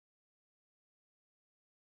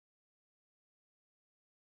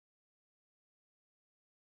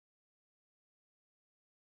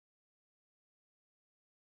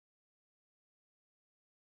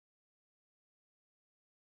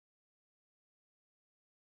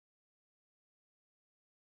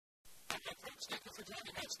right, folks, thank you for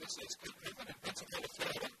joining us. This is Hovind in Pensacola,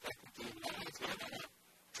 Florida. Welcome to Live here on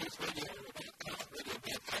truthradio.com radio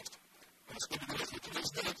broadcast. It's going to be with you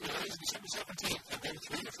today's date is December 17th. I'm going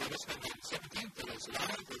through if you're listening on the 17th. It is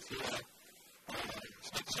live. If you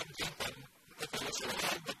it's not the 17th, then if you're listening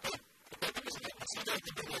live, but the program isn't that much. I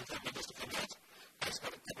can do it in just a few minutes. I just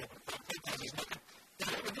got a couple of phone calls he's making.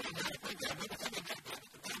 What we're doing now, we're coming back to the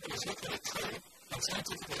Bible is literally true and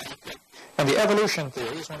scientifically accurate. And the evolution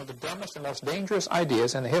theory is one of the dumbest and most dangerous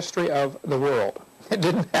ideas in the history of the world. It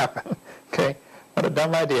didn't happen. Okay? What a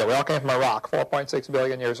dumb idea. We all came from a rock 4.6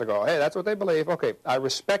 billion years ago. Hey, that's what they believe. Okay, I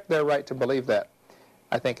respect their right to believe that.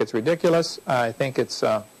 I think it's ridiculous. I think it's,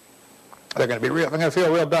 they're going to be real, they're going to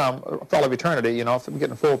feel real dumb for all of eternity, you know, if they're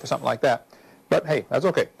getting fooled for something like that. But hey, that's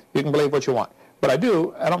okay. You can believe what you want. But I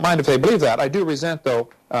don't mind if they believe that. I do resent, though,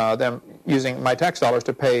 them using my tax dollars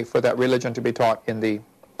to pay for that religion to be taught in the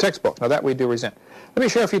textbooks. Now, that we do resent. Let me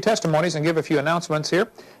share a few testimonies and give a few announcements here.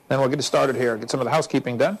 Then we'll get started here, get some of the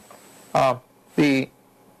housekeeping done. The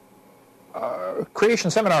Creation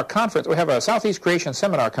Seminar Conference, we have a Southeast Creation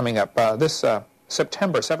Seminar coming up this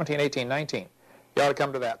September 17, 18, 19. You ought to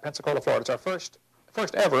come to that. Pensacola, Florida. It's our first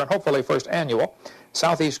ever and hopefully first annual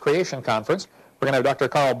Southeast Creation Conference. We're going to have Dr.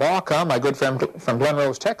 Carl Baugh come, my good friend from Glen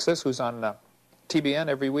Rose, Texas, who's on TBN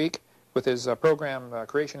every week with his program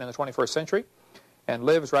Creation in the 21st Century, and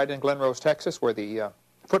lives right in Glen Rose, Texas, where the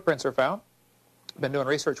footprints are found. Been doing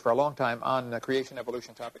research for a long time on the creation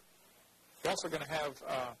evolution topic. We're also going to have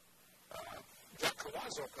Jack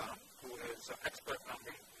Cavazzo come, who is an expert on the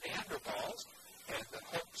Neanderthals and the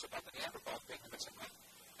hopes about the Neanderthals being the missing link.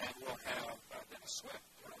 And we'll have Dennis Swift,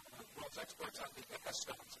 one of the world's experts on the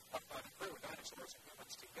ecostones, and on and through dinosaurs and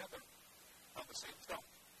humans together on the same stone.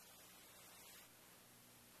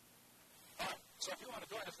 So if you want to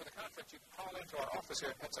join us for the conference, you can call into our office here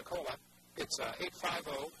in Pensacola. It's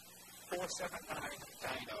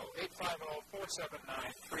 850-479-DINO,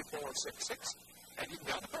 850-479-3466. And you can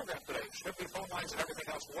get on the program today. Should be phone lines and everything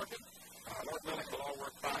else working. Lord willing, it'll all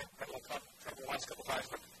work fine. Had a little trouble the last couple times,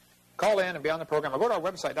 but call in and be on the program. Or go to our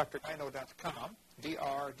website, drdino.com,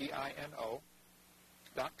 drdino.com,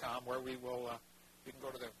 where we will, you can go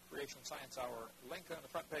to the Creation Science Hour link on the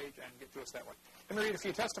front page and get to us that way. Let me read a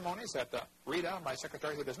few testimonies that Rita, my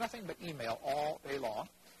secretary, who does nothing but email all day long,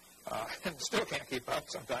 and still can't keep up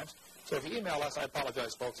sometimes. So if you email us, I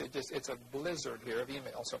apologize, folks. It's a blizzard here of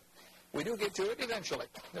email. So we do get to it eventually.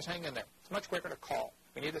 Just hang in there. It's much quicker to call.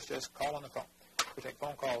 We need us to just call on the phone. We take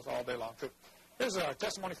phone calls all day long, too. Here's a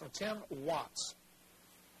testimony from Tim Watts,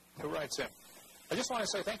 who writes in. I just want to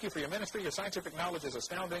say thank you for your ministry. Your scientific knowledge is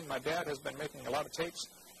astounding. My dad has been making a lot of tapes,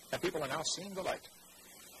 and people are now seeing the light.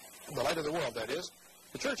 The light of the world, that is.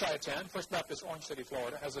 The church I attend, First Baptist Orange City,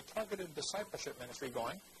 Florida, has a targeted discipleship ministry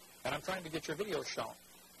going, and I'm trying to get your videos shown.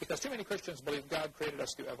 Because too many Christians believe God created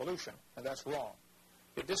us through evolution, and that's wrong.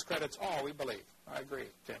 It discredits all we believe. I agree,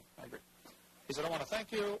 Tim. I agree. He said, I want to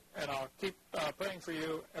thank you, and I'll keep praying for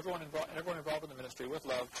you, everyone involved in the ministry. With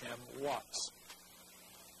love, Tim Watts.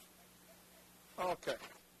 Okay.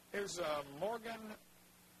 Here's Morgan,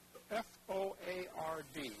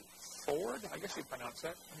 F-O-A-R-D, Ford. I guess you pronounce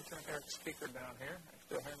that. Let me turn Eric's speaker down here. I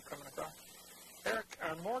still hear him coming across. Eric,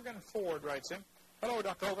 Morgan Ford writes in, hello,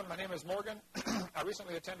 Dr. Hovind. My name is Morgan. I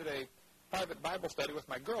recently attended a private Bible study with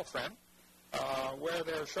my girlfriend where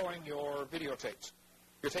they're showing your videotapes,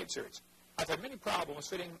 your tape series. I've had many problems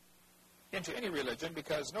fitting into any religion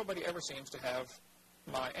because nobody ever seems to have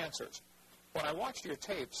my answers. When I watched your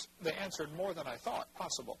tapes, they answered more than I thought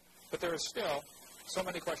possible, but there is still so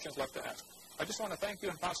many questions left to ask. I just want to thank you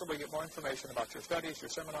and possibly get more information about your studies, your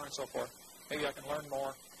seminar, and so forth. Maybe I can learn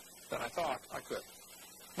more than I thought I could.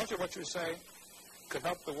 Much of what you say could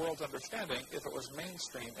help the world's understanding if it was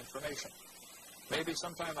mainstream information. Maybe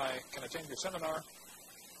sometime I can attend your seminar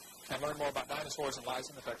and learn more about dinosaurs and lies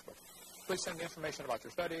in the textbook. Please send me information about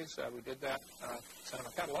your studies. We did that. Send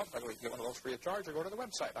them a catalog. By the way, you can get one of those free of charge, or go to the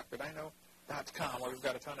website, drdino.com, where we've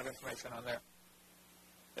got a ton of information on there.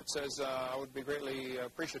 It says, I would be greatly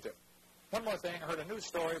appreciative. One more thing. I heard a news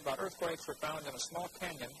story about earthquakes were found in a small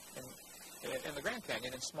canyon, in the Grand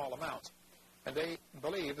Canyon, in small amounts. And they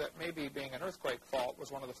believe that maybe being an earthquake fault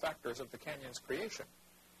was one of the factors of the canyon's creation.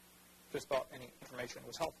 Just thought any information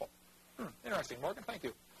was helpful. Interesting, Morgan. Thank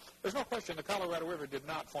you. There's no question the Colorado River did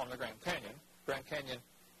not form the Grand Canyon. Grand Canyon,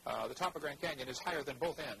 the top of Grand Canyon is higher than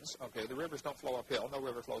both ends. Okay, the rivers don't flow uphill. No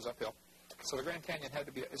river flows uphill. So the Grand Canyon had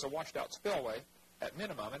to be is a washed-out spillway at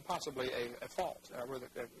minimum, and possibly a fault from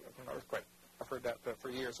an earthquake. I've heard that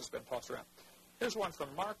for years. It's been tossed around. Here's one from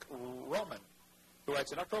Mark Roman, who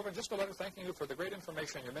writes, Dr. Hovind, just a letter thanking you for the great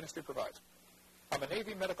information your ministry provides. I'm a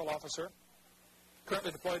Navy medical officer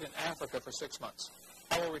currently deployed in Africa for 6 months.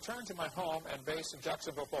 I will return to my home and base in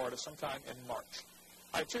Jacksonville, Florida sometime in March.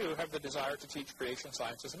 I, too, have the desire to teach creation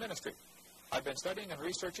science as a ministry. I've been studying and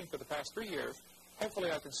researching for the past 3 years.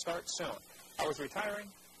 Hopefully I can start soon. I was retiring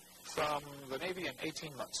from the Navy in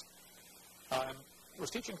 18 months. I was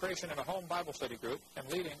teaching creation in a home Bible study group and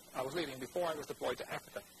I was leading before I was deployed to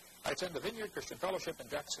Africa. I attend the Vineyard Christian Fellowship in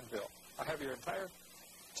Jacksonville. I have your entire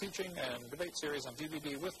teaching and debate series on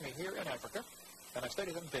DVD with me here in Africa, and I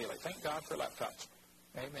study them daily. Thank God for laptops.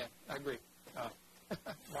 Amen. I agree.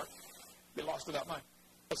 Mark, be lost without mine.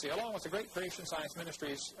 Let's see. Along with the great Creation Science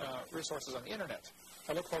Ministries resources on the Internet,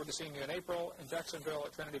 I look forward to seeing you in April in Jacksonville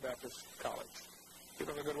at Trinity Baptist College. Keep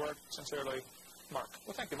up the good work. Sincerely, Mark.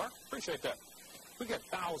 Well, thank you, Mark. Appreciate that. We get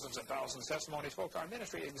thousands and thousands of testimonies. Folks, our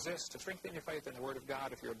ministry exists to strengthen your faith in the Word of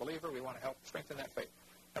God. If you're a believer, we want to help strengthen that faith.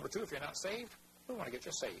 Number 2, if you're not saved, we want to get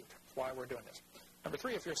you saved. That's why we're doing this. Number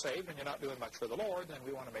 3, if you're saved and you're not doing much for the Lord, then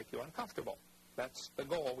we want to make you uncomfortable. That's the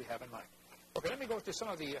goal we have in mind. Okay, let me go to some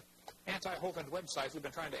of the anti-Hovind websites. We've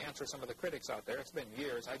been trying to answer some of the critics out there. It's been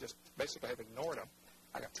years. I just basically have ignored them.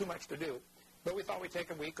 I got too much to do. But we thought we'd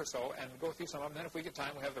take a week or so and go through some of them. Then if we get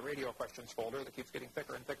time, we have the radio questions folder that keeps getting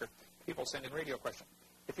thicker and thicker. People send in radio questions.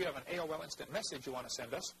 If you have an AOL instant message you want to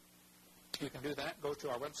send us, you can do that. Go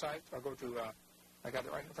to our website or go to, I got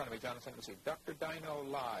it right in front of me, Jonathan. Let's see, Dr. Dino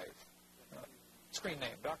Live. Screen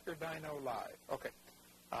name, Dr. Dino Live. Okay.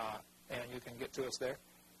 And you can get to us there.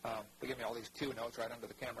 They give me all these cue notes right under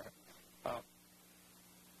the camera.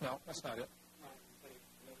 No, that's not it.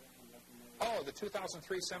 Oh, the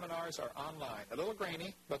 2003 seminars are online. A little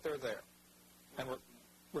grainy, but they're there. And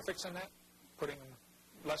we're fixing that? Putting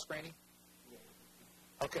less grainy?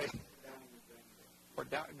 Okay. We're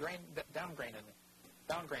downgrading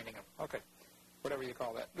them. Okay. Whatever you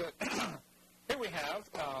call that. Good. Here we have,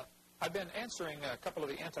 I've been answering a couple of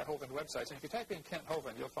the anti-Hovind websites. And if you type in Kent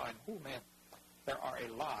Hovind, you'll find, oh, man, there are a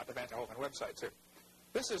lot of anti-Hovind websites here.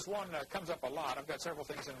 This is one that comes up a lot. I've got several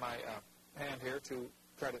things in my hand here to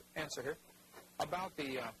try to answer here. About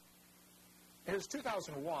the, here's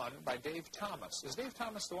 2001 by Dave Thomas. Is Dave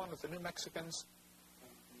Thomas the one with the New Mexicans?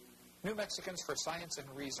 New Mexicans for Science and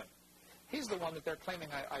Reason. He's the one that they're claiming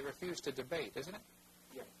I refuse to debate, isn't it?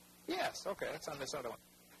 Yes. Yes, okay, that's on this other one.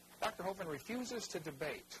 Dr. Hovind refuses to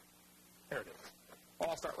debate. There it is. Well,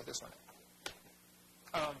 I'll start with this one.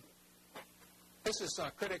 This is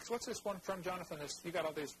critics. What's this one from, Jonathan? You got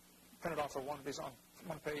all these printed off of one of these on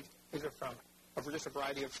one page. These are from just a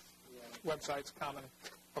variety of websites, common.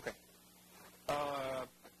 Okay.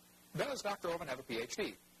 Does Dr. Hovind have a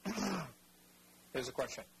PhD? Here's a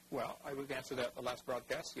question. Well, I would answer that the last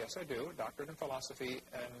broadcast. Yes, I do. Doctorate in philosophy,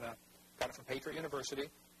 and got it from Patriot University.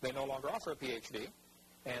 They no longer offer a PhD,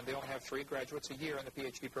 and they only have 3 graduates a year in the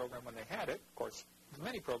PhD program when they had it. Of course,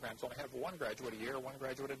 many programs only have 1 graduate a year, 1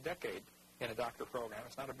 graduate a decade in a doctor program.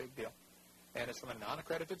 It's not a big deal. And it's from a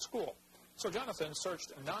non-accredited school. So Jonathan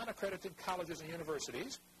searched non-accredited colleges and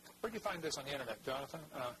universities. Where did you find this on the Internet, Jonathan?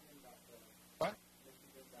 What?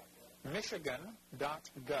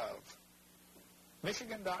 Michigan.gov.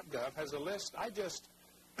 Michigan.gov has a list.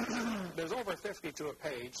 There's over 50 to a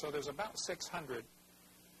page, so there's about 600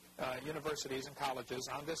 universities and colleges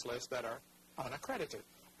on this list that are unaccredited.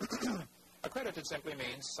 Accredited simply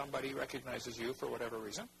means somebody recognizes you for whatever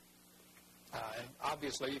reason. And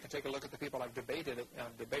obviously, you can take a look at the people I've debated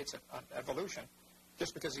on debates on evolution.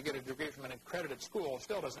 Just because you get a degree from an accredited school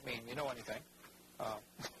still doesn't mean you know anything.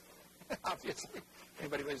 Obviously,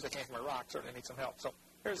 anybody who believes they came from a rock certainly needs some help. So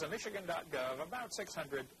here's a Michigan.gov, about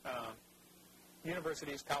 600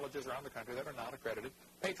 universities, colleges around the country that are not accredited.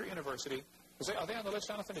 Patriot University. Are they on the list,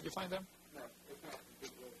 Jonathan? Did you find them? No,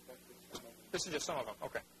 it's not. This is just some of them.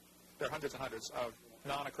 Okay. There are hundreds and hundreds of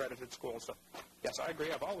non-accredited schools. So, yes, I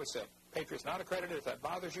agree. I've always said, Patriot's not accredited. If that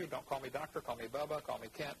bothers you, don't call me doctor, call me Bubba, call me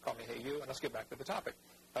Kent, call me Hey You, and let's get back to the topic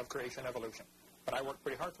of creation evolution. But I worked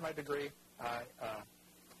pretty hard for my degree. I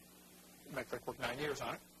worked 9 years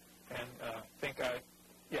on it, and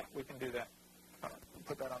we can do that.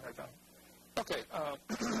 Put that on there, John. Okay,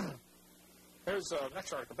 here's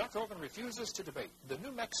next article. Dr. Hovind refuses to debate the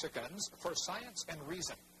New Mexicans for Science and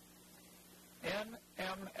Reason.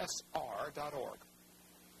 NMSR.org.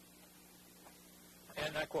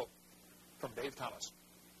 And I quote from Dave Thomas,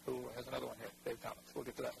 who has another one here. Dave Thomas. We'll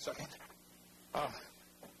get to that in a second.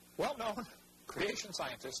 Well-known creation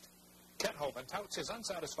scientist Kent Hovind touts his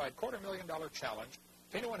unsatisfied $250,000 challenge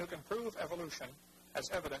to anyone who can prove evolution as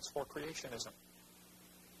evidence for creationism.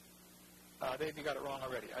 Dave, you got it wrong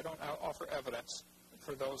already. I don't offer evidence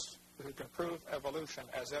for those who can prove evolution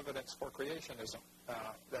as evidence for creationism.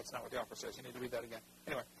 That's not what the offer says. You need to read that again.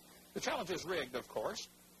 Anyway, the challenge is rigged, of course.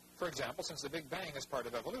 For example, since the Big Bang is part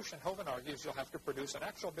of evolution, Hovind argues you'll have to produce an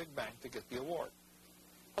actual Big Bang to get the award.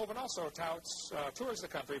 Hovind also tours the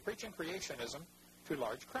country preaching creationism to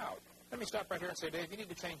large crowd. Let me stop right here and say, Dave, you need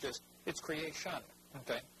to change this. It's creation,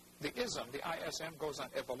 okay? The ism, the ISM, goes on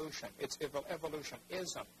evolution. It's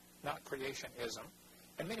evolutionism, not creationism.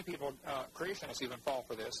 And many people, creationists even fall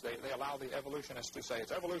for this. They allow the evolutionists to say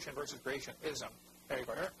it's evolution versus creationism. There you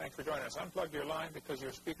go, Eric. Thanks for joining us. Unplugged your line because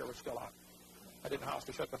your speaker was still on. I didn't know how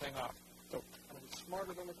to shut the thing off. So, I'm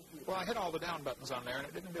smarter than the computer. well, I hit all the down buttons on there, and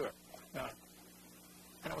it didn't do it. And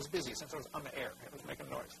it was busy since it was on the air. It was making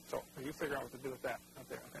noise. So you figure out what to do with that up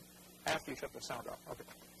there, okay? After you shut the sound off.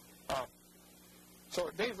 Okay. So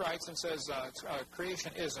Dave writes and says it's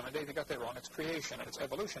creationism. And Dave, you got that wrong. It's creation, and it's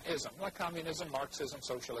evolutionism. Like communism, Marxism,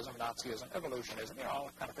 socialism, Nazism, evolutionism. You know,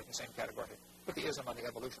 all kind of fit in the same category. Put the ism on the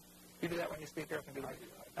evolution. You do that when you speak, Eric? Can do that?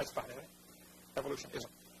 That's fine, isn't it? Evolutionism.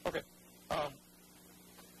 Okay.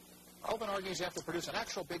 Hovind argues you have to produce an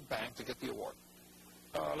actual Big Bang to get the award.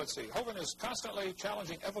 Let's see. Hovind is constantly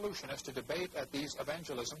challenging evolutionists to debate at these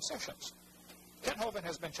evangelism sessions. Kent Hovind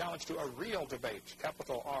has been challenged to a real debate,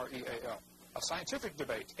 capital R-E-A-L, a scientific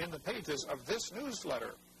debate in the pages of this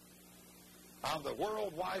newsletter on the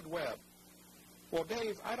World Wide Web. Well,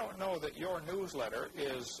 Dave, I don't know that your newsletter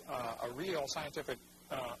is a real scientific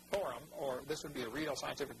forum, or this would be a real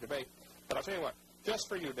scientific debate. But I'll tell you what, just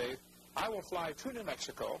for you, Dave, I will fly to New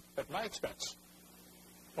Mexico at my expense.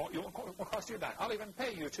 It won't cost you a dime. I'll even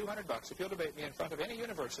pay you $200 if you'll debate me in front of any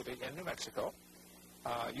university in New Mexico.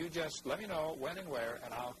 You just let me know when and where,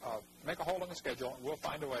 and I'll make a hole in the schedule, and we'll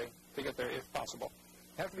find a way to get there if possible.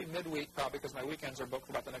 It have to be midweek, probably, because my weekends are booked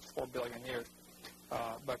for about the next 4 billion years.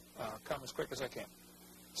 But come as quick as I can.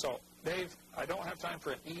 So, Dave, I don't have time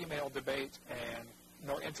for an email debate and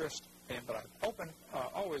nor interest in, but I'm open,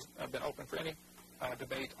 always I've been open for any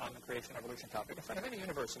debate on the creation evolution topic in front of any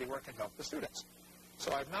university where it can help the students.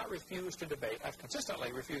 So I've not refused to debate. I've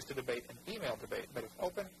consistently refused to debate an email debate, but if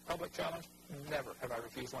open, public challenge, never have I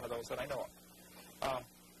refused one of those that I know of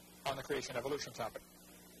on the creation evolution topic.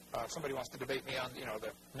 If somebody wants to debate me on,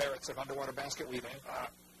 the merits of underwater basket weaving,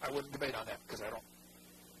 I wouldn't debate on that because I don't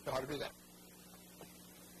know how to do that.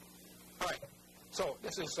 All right. So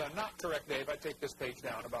this is not correct, Dave. I take this page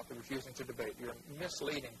down about the refusing to debate. You're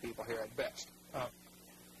misleading people here at best.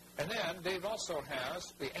 And then Dave also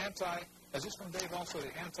has the is this from Dave also,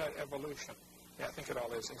 the anti-evolution? Yeah, I think it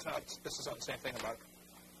all is. It's not. This is on the same thing about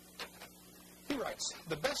it. He writes,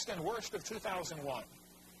 the best and worst of 2001.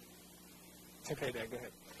 Okay, Dave, go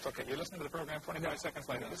ahead. Okay, you're listening to the program 25 seconds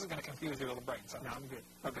later. This is going to confuse your little brain. No, I'm good.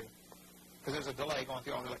 Okay. Because there's a delay going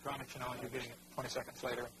through all the electronics, and you're getting it 20 seconds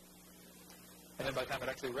later. And then by the time it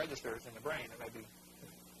actually registers in the brain, it may be...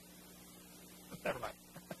 Never mind.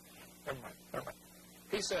 Never mind.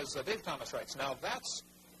 He says, Dave Thomas writes, now that's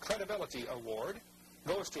credibility award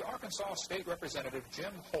goes to Arkansas State Representative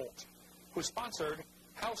Jim Holt, who sponsored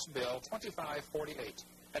House Bill 2548,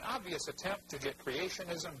 an obvious attempt to get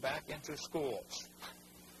creationism back into schools.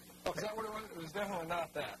 Okay. Is that what it was? It was definitely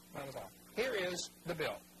not that. Not at all. Here is the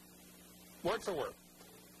bill, word for word.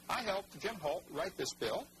 I helped Jim Holt write this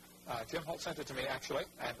bill. Jim Holt sent it to me, actually,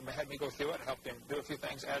 and had me go through it, helped him do a few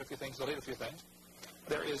things, add a few things, delete a few things.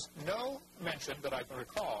 There is no mention that I can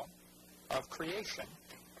recall of creation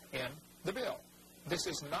in the bill. This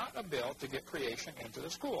is not a bill to get creation into the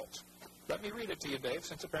schools. Let me read it to you, Dave,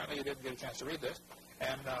 since apparently you didn't get a chance to read this.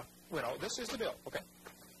 And, this is the bill, okay?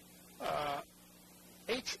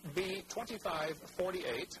 HB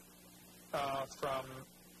 2548 from,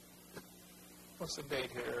 what's the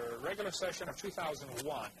date here? Regular session of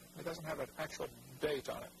 2001. It doesn't have an actual date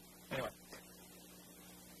on it. Anyway.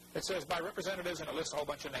 It says, by representatives, and it lists a whole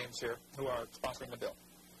bunch of names here who are sponsoring the bill.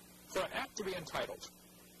 For an act to be entitled,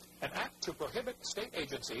 an act to prohibit state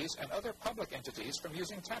agencies and other public entities from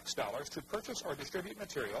using tax dollars to purchase or distribute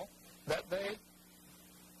material that they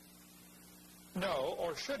know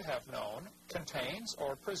or should have known contains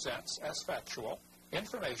or presents as factual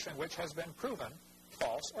information which has been proven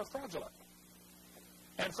false or fraudulent.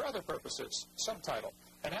 And for other purposes, subtitle,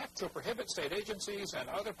 an act to prohibit state agencies and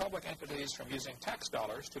other public entities from using tax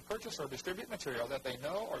dollars to purchase or distribute material that they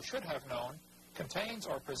know or should have known contains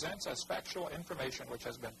or presents as factual information which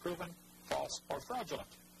has been proven false or fraudulent.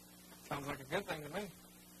 Sounds like a good thing to me.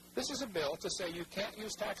 This is a bill to say you can't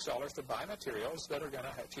use tax dollars to buy materials that are going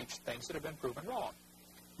to teach things that have been proven wrong.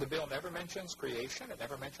 The bill never mentions creation. It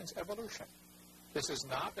never mentions evolution. This is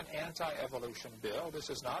not an anti-evolution bill. This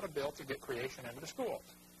is not a bill to get creation into the schools.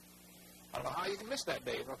 I don't know how you can miss that,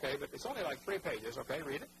 Dave, okay, but it's only like 3 pages, okay?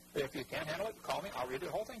 Read it. If you can't handle it, call me. I'll read the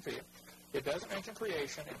whole thing to you. It doesn't mention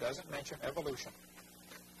creation. It doesn't mention evolution.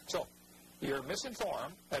 So, you're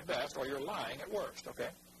misinformed at best, or you're lying at worst, okay?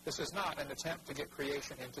 This is not an attempt to get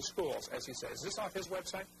creation into schools, as he says. Is this off his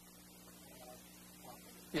website?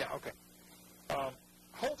 Yeah, okay.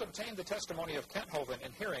 Holt obtained the testimony of Kent Hovind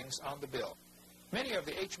in hearings on the bill. Many of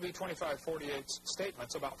the HB 2548's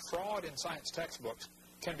statements about fraud in science textbooks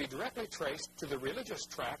can be directly traced to the religious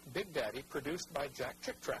tract Big Daddy produced by Jack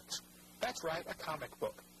Chick Tracts. That's right, a comic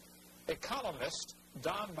book. A columnist,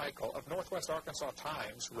 Don Michael of Northwest Arkansas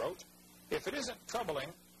Times, wrote, "If it isn't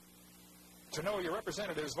troubling to know your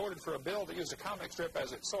representatives voted for a bill that used a comic strip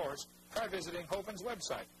as its source, try visiting Hovind's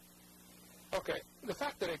website." Okay, the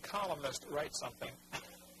fact that a columnist writes something,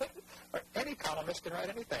 or any columnist can write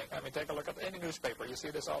anything. I mean, take a look at any newspaper. You see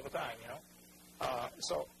this all the time, you know.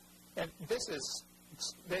 And this is,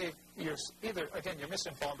 you're either, again, you're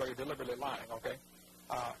misinformed or you're deliberately lying, okay?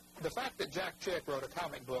 The fact that Jack Chick wrote a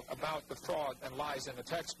comic book about the fraud and lies in the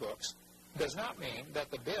textbooks does not mean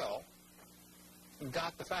that the bill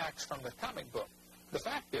got the facts from the comic book. The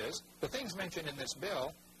fact is, the things mentioned in this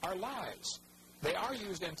bill are lies. They are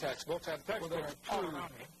used in textbooks. Have textbooks all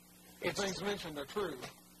around me. The things mentioned are true.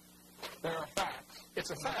 There are facts. It's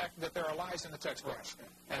a fact that there are lies in the textbooks. Right.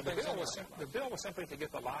 And the bill was simply to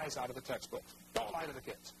get the lies out of the textbooks. Don't lie to the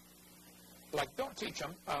kids. Like, don't teach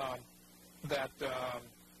them that,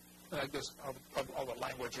 I guess, all the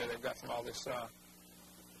language they've got from all this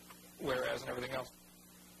whereas and everything else.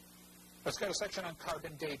 Let's get a section on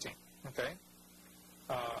carbon dating, okay?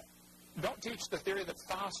 Don't teach the theory that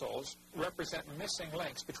fossils represent missing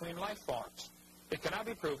links between life forms. It cannot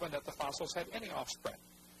be proven that the fossils had any offspring.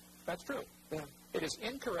 That's true. Yeah. It is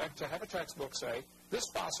incorrect to have a textbook say, this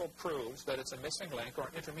fossil proves that it's a missing link or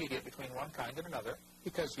an intermediate between one kind and another,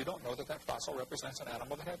 because you don't know that that fossil represents an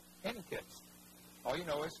animal that had any kids. All you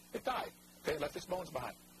know is it died. Okay, it left its bones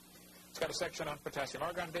behind. It's got a section on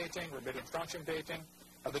potassium-argon dating, rubidium-strontium dating,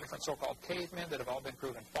 of the different so-called cavemen that have all been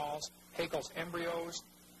proven false. Haeckel's embryos,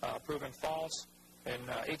 proven false in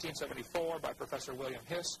 1874 by Professor William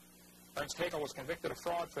Hiss. Ernst Haeckel was convicted of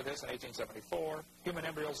fraud for this in 1874. Human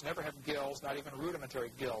embryos never have gills, not even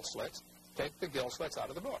rudimentary gill slits. Take the gill slits out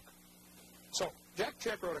of the book. So Jack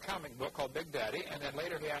Chick wrote a comic book called Big Daddy, and then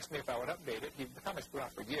later he asked me if I would update it. The comic's been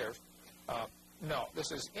out for years. No,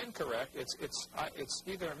 this is incorrect. It's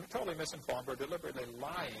either totally misinformed or deliberately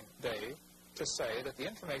lying, Dave, to say that the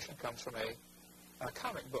information comes from a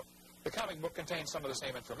comic book. The comic book contains some of the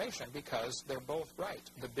same information because they're both right.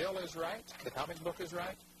 The bill is right. The comic book is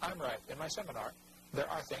right. I'm right. In my seminar, there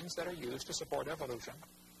are things that are used to support evolution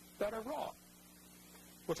that are wrong.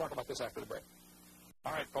 We'll talk about this after the break.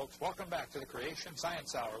 All right, folks, welcome back to the Creation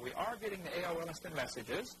Science Hour. We are getting the AOL Instant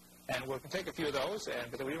Messages, and we'll take a few of those,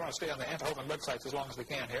 but we want to stay on the Hovind websites as long as we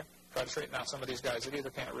can here. Try to straighten out some of these guys that either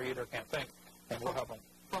can't read or can't think, and we'll help them.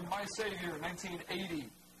 From My Savior, 1980,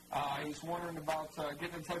 he's wondering about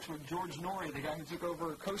getting in touch with George Norrie, the guy who took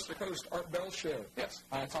over Coast to Coast Art Bell Show. Yes.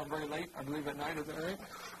 It's on very late, I believe at night, is that right?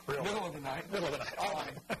 Really? Middle of the night. Middle of the night.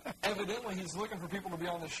 Evidently, he's looking for people to be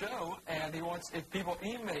on the show, and he wants, if people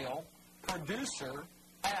email producer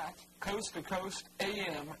at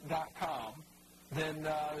coasttocoastam.com, then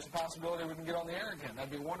there's a possibility we can get on the air again.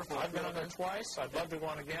 That'd be wonderful. I've been on there twice. I'd love to go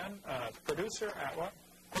on again. Producer at what?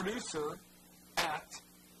 Producer at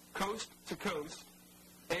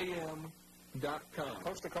coasttocoastam.com.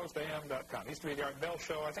 Coasttocoastam.com. Used to be the Art Bell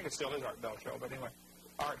Show. I think it still is Art Bell Show, but anyway.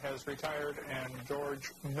 Art has retired, and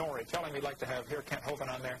George Norrie, telling me he'd like to have here Kent Hovind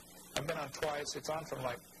on there. I've been on twice. It's on from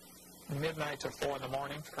like midnight to 4 in the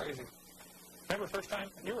morning. It's crazy. Remember the first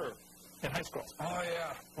time? You were in high school. Oh,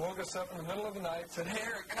 yeah. Woke us up in the middle of the night, said, hey,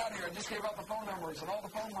 Eric, get out of here. I just gave out the phone numbers, and all the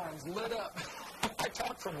phone lines lit up. I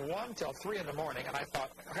talked from 1 till 3 in the morning, and I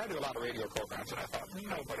thought, I do a lot of radio programs, and I thought,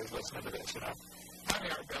 nobody's listening to this, you know.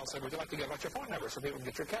 Finally, Art Bell said, would you like to give out your phone number so people can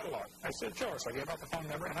get your catalog? I said, sure. So I gave out the phone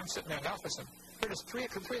number, and I'm sitting there in the office, and it is 3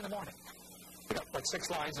 in the morning. We got like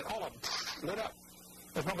 6 lines, and all of them lit up.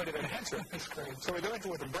 There's nobody there to answer. So we go into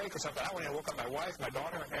with a break or something. I went and woke up my wife, my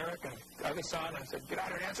daughter, and Eric, and the other son, and said, get out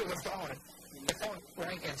here and answer the phone. And the phone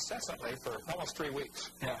rang incessantly for almost 3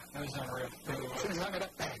 weeks. Yeah, that was unreal. As soon as I hung it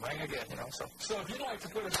up, bang, rang again, you know. So if you'd like to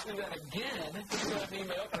put us through that again, send an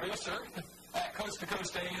email, producer at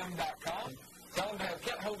coasttocoastam.com. Tell them to have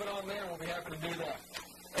Kent Hovind on there, and we'll be happy to do that.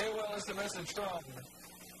 AOL is the message from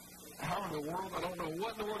how in the world, I don't know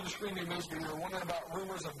what in the world the screaming is, but you're wondering about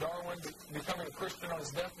rumors of Darwin becoming a Christian on his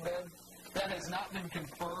deathbed. That has not been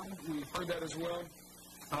confirmed. We've heard that as well.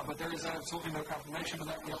 But there is absolutely no confirmation of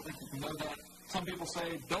that. We don't think you can know that. Some people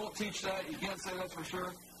say, don't teach that. You can't say that for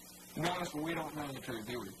sure. To be honest, we don't know the truth,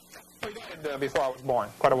 do we? Well, he died before I was born,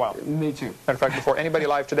 quite a while. Me too. In fact, before anybody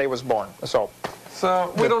alive today was born. So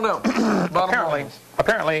we don't know.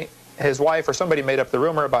 apparently, his wife or somebody made up the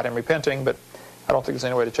rumor about him repenting, but I don't think there's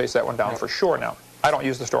any way to chase that one down for sure now. I don't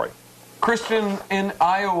use the story. Christian in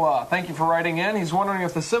Iowa, thank you for writing in. He's wondering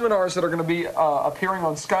if the seminars that are going to be appearing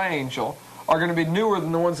on Sky Angel are going to be newer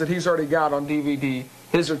than the ones that he's already got on DVD.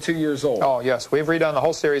 His are 2 years old. Oh, yes. We've redone the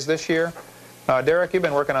whole series this year. Derek, you've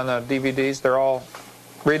been working on the DVDs. They're all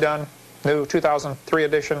redone. New 2003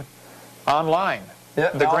 edition. Online.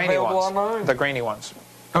 Yeah, the grainy ones. Online. The grainy ones.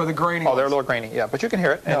 Oh, the grainy ones. Oh, they're a little grainy, yeah. But you can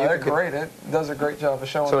hear it. No, they're great. It does a great job of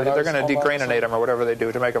showing. So they're going to degraininate them or whatever they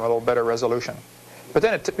do to make them a little better resolution. But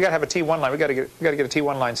then we got to have a T1 line. We got to get a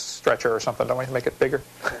T1 line stretcher or something, don't we, to make it bigger?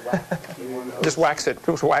 Just wax it.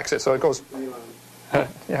 Just wax it so it goes.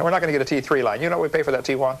 Yeah, we're not going to get a T3 line. You know what we pay for that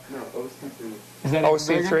T1? No, OC3. Is that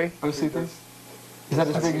OC3? OC3? Is that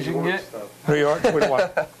as big as you can get? New York? We don't want.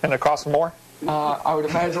 And it costs more? I would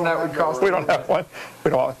imagine that would cost. We don't have one.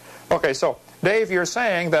 We don't want one. Okay, so Dave, you're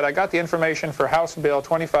saying that I got the information for House Bill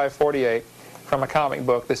 2548 from a comic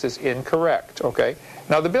book. This is incorrect, okay?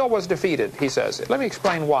 Now, the bill was defeated, he says. Let me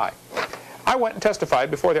explain why. I went and testified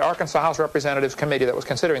before the Arkansas House Representatives Committee that was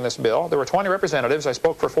considering this bill. There were 20 representatives. I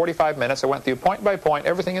spoke for 45 minutes. I went through point by point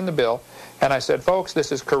everything in the bill, and I said, folks,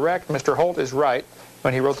 this is correct. Mr. Holt is right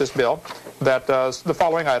when he wrote this bill that the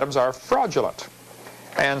following items are fraudulent.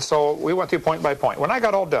 And so we went through point by point. When I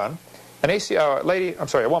got all done, a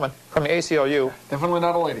woman from the ACLU. Definitely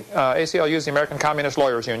not a lady. ACLU is the American Communist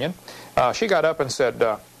Lawyers Union. She got up and said,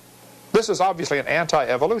 this is obviously an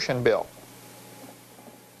anti-evolution bill,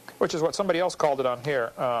 which is what somebody else called it on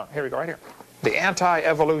here. Here we go, right here. The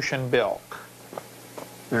anti-evolution bill.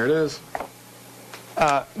 There it is.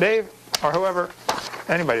 Dave, or whoever,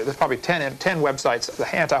 anybody, there's probably 10 websites,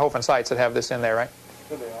 the anti-Hovind sites that have this in there, right?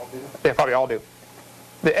 So they all do? They probably all do.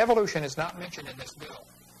 The evolution is not mentioned in this bill.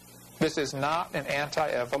 This is not an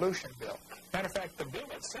anti-evolution bill. Matter of fact, the bill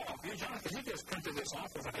itself, Jonathan, you just printed this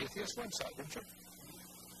off of an atheist website, didn't you?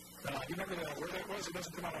 You remember where that was? It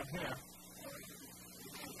doesn't come out on here.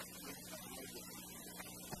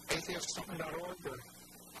 Atheistsomething.org or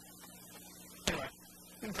anyway,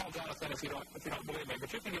 you can call Jonathan if you don't believe me,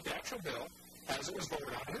 but you can get the actual bill as it was voted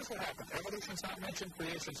on. Here's what happened. Evolution's not mentioned,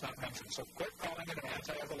 creation's not mentioned. So quit calling it an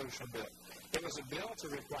anti-evolution bill. It was a bill to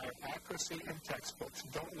require accuracy in textbooks.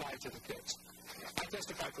 Don't lie to the kids. I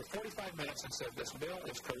testified for 45 minutes and said this bill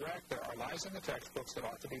is correct. There are lies in the textbooks that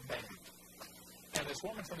ought to be banned. And this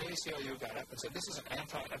woman from the ACLU got up and said, this is an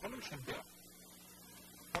anti-evolution bill.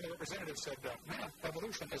 One of the representatives said, ma'am,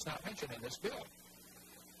 evolution is not mentioned in this bill.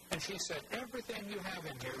 And she said, everything you have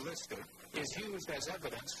in here listed is used as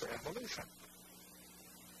evidence for evolution.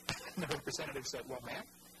 And the representative said, well, ma'am,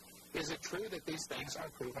 is it true that these things are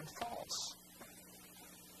proven false?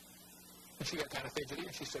 And she got kind of fidgety,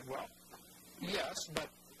 and she said, well, yes, but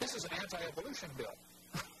this is an anti-evolution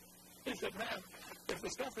bill. He said, ma'am, if the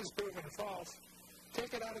stuff is proven false,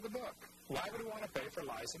 take it out of the book. Why would we want to pay for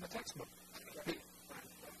lies in the textbook?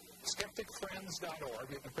 SkepticFriends.org,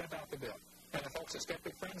 you can print out the bill. And the folks at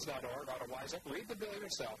SkepticFriends.org ought to wise up. Read the bill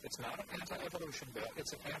yourself. It's not an anti-evolution bill.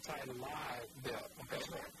 It's an anti-lie bill. Okay?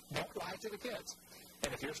 Don't lie to the kids.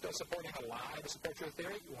 And if you're still supporting a lie to support your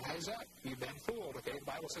theory, wise up. You've been fooled. Okay? The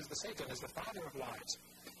Bible says the Satan is the father of lies.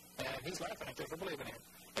 And he's laughing at you for believing him.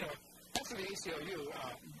 Anyway, after the ACLU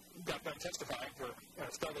got done testifying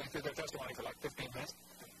struggling through their testimony for like 15 minutes,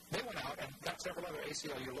 they went out and got several other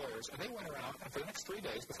ACLU lawyers, and they went around, and for the next 3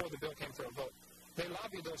 days, before the bill came for a vote, they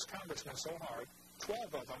lobbied those congressmen so hard, 12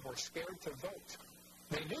 of them were scared to vote.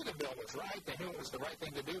 They knew the bill was right, they knew it was the right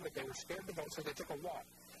thing to do, but they were scared to vote, so they took a walk.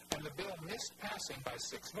 And the bill missed passing by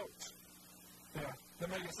 6 votes. Yeah. They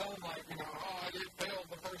make it sound like, it failed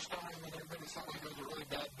the first time, and everybody sounded like it was a really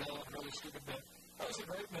bad bill, a really stupid bill. That was a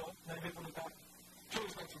great bill. Maybe when we thought,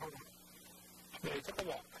 chose not to vote. They took a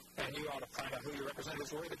walk, and you ought to find out who your representatives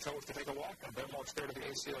were that chose to take a walk, and they're more scared of the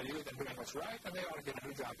ACLU than doing what's right, and they ought to get a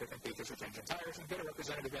new job picking teachers or changing tires and get a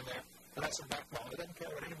representative in there, and that's some backbone. It doesn't care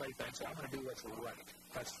what anybody thinks. I'm going to do what's right.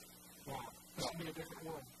 That's, wow. This would be a different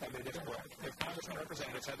world. That would be a different world. If congressmen and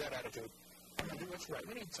representatives had that attitude, I'm going to do what's right.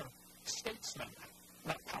 We need some statesmen,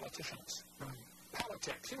 not politicians.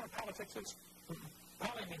 Politics. You know what politics is?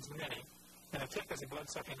 Poly means many, and a tick is a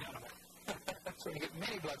blood-sucking animal. So when you get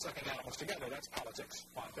many blood-sucking animals together, that's politics.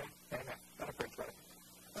 Okay? Amen. That'll preach, buddy.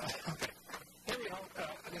 Okay. Here we go.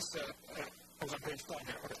 This was on page 1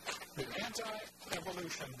 here. Okay. The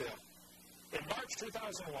anti-evolution bill. In March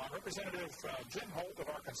 2001, Representative Jim Holt of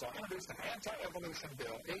Arkansas introduced an anti-evolution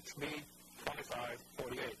bill, HB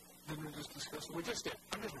 2548. Didn't we just discuss it? We just did.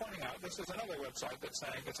 I'm just pointing out this is another website that's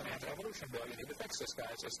saying it's an anti-evolution bill. You need to fix this,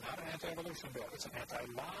 guys. It's not an anti-evolution bill. It's an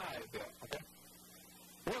anti-lie bill. Okay?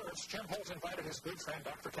 We're conference, Jim Holt invited his good friend,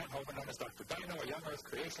 Dr. Kent Hovind, known as Dr. Dino, a young earth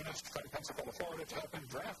creationist from Pensacola, Florida, to help him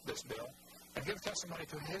draft this bill and give testimony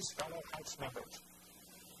to his fellow House members.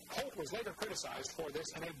 Holt was later criticized for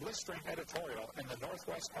this in a blistering editorial in the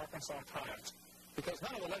Northwest Arkansas Times because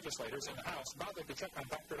none of the legislators in the House bothered to check on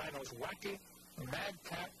Dr. Dino's wacky,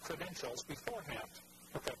 madcap credentials beforehand.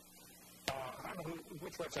 Okay. I don't know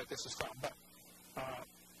which website this is from, but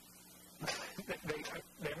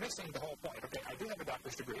they're missing the whole point. Okay, I do have a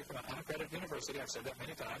doctor's degree from an unaccredited university. I've said that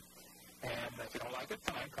many times. And if you don't like it,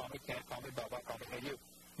 fine. Call me Kent, call me Bubba, call me Hey You.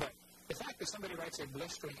 But the fact that somebody writes a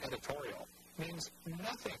blistering editorial means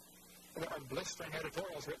nothing. There are blistering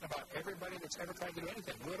editorials written about everybody that's ever tried to do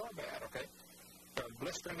anything, good or bad, okay? There are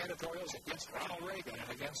blistering editorials against Ronald Reagan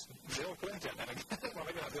and against Bill Clinton. And against, well,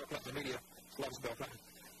 maybe not Bill Clinton. The media loves Bill Clinton.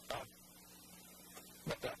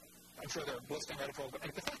 But I'm sure there are blistering editorials. But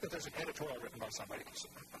the fact that there's an editorial written by somebody,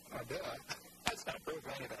 that's not proof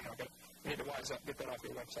of anything, okay? You need to wise up, get that off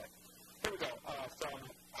your website. Here we go. From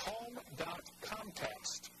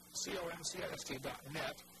home.comcast,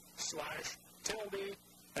 comcast.net/tilde,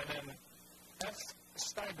 and then F.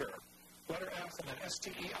 Steiger, letter F, and then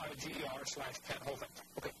STEIGER/Kent Hovind.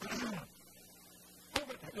 Okay.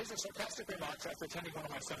 Hovind, these are sarcastic remarks after attending one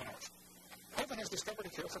of my seminars. Hovind has discovered a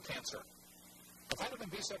cure for cancer. A vitamin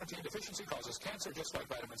B17 deficiency causes cancer just like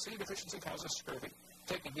vitamin C deficiency causes scurvy.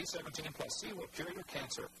 Taking B17 plus C will cure your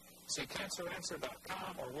cancer. See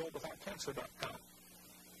canceranswer.com or worldwithoutcancer.com.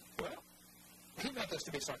 Well, he meant this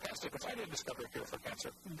to be sarcastic. If I didn't discover a cure for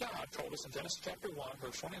cancer, God told us in Genesis chapter 1,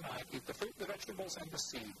 verse 29, eat the fruit, the vegetables, and the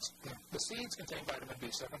seeds. The seeds contain vitamin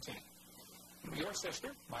B17. Your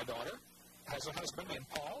sister, my daughter, has a husband named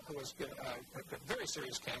Paul who was given very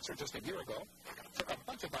serious cancer just a year ago. Took a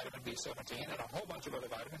bunch of vitamin B17 and a whole bunch of other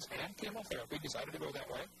vitamins and chemotherapy, decided to go that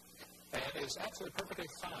way, and is absolutely perfectly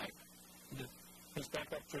fine. He's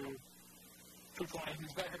back up to 220.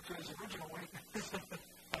 He's back up to his original weight.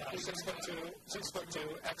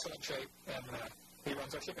 6'2", excellent shape, and he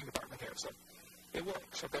runs our shipping department here, so it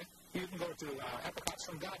works, okay? You can go to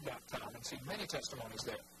apricotsfromgod.com and see many testimonies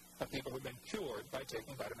there of people who've been cured by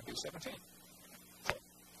taking vitamin B17. So,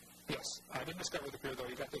 yes, I didn't discover the cure, though.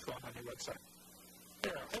 You got this wrong on your website.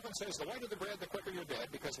 Here, Hovind says, the whiter the bread, the quicker you're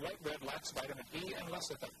dead, because white bread lacks vitamin E and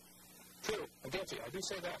lecithin. True, I'm guilty. I do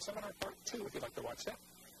say that. Seminar part 2, if you'd like to watch that.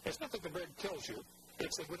 It's not that the bread kills you.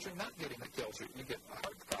 It's that what you're not getting that kills you. You get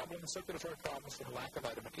heart problems, circulatory problems from lack of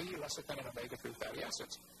vitamin E, lecithin, and omega-3 fatty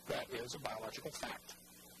acids. That is a biological fact.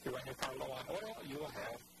 You run your car low on oil, you will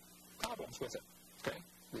have problems with it. Okay?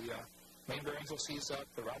 The main bearings will seize up,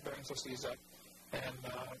 the rod bearings will seize up, and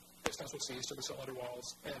pistons will seize to the cylinder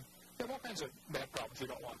walls, and you have all kinds of bad problems you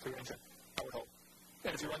don't want for your engine, I would hope.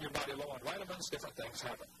 And if you run your body low on vitamins, different things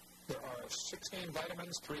happen. There are 16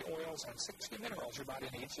 vitamins, 3 oils, and 60 minerals your body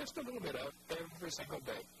needs, just a little bit of every single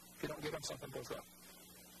day. If you don't get them, something goes wrong.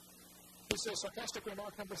 This is sarcastic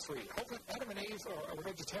remark number 3. Adam and Eve are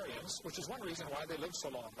vegetarians, which is one reason why they lived so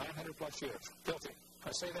long, 900 plus years. Guilty.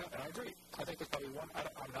 I say that, and I agree. I think there's probably one.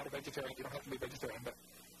 I'm not a vegetarian. You don't have to be a vegetarian, but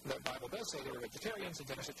the Bible does say they were vegetarians in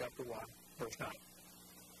Genesis chapter 1, verse 9.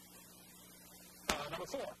 Number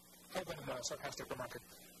 4. Hovind, sarcastic remark.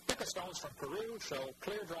 Ica stones from Peru show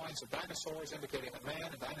clear drawings of dinosaurs indicating that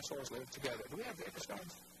man and dinosaurs lived together. Do we have the Ica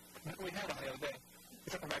stones? We had them the other day.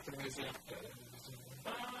 We took them back to the museum.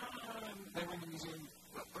 They were in the museum.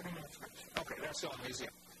 Okay, they're still in the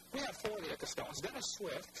museum. We have 4 of the Ica stones. Dennis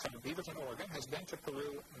Swift from Beaverton, Oregon, has been to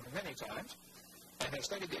Peru many times and has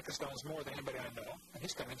studied the Ica stones more than anybody I know, and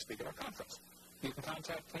he's coming to speak at our conference. You can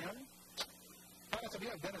contact him. If you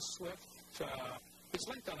have Dennis Swift, it's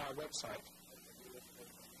linked on our website.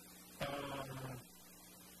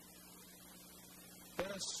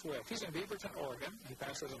 Dennis Swift. He's in Beaverton, Oregon. He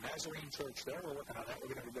pastors a Nazarene church there. We're working on that.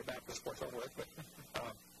 We're going to go back to sports over with. But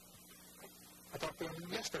I talked to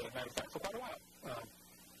him yesterday, as a matter of fact, for quite a while.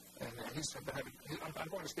 And he's been having. I'm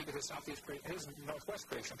going to speak at his Northwest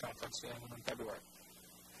Creation Conference in February.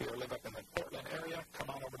 If you live up in the Portland area, come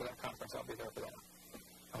on over to that conference. I'll be there for that.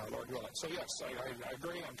 Lord willing. So yes, I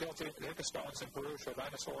agree. I'm guilty. The Ica stones in Peru show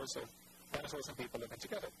dinosaurs and people living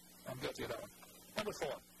together. I'm guilty of that one. Number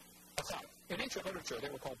 4. I thought, in ancient literature, they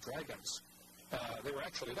were called dragons. They were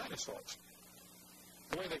actually dinosaurs.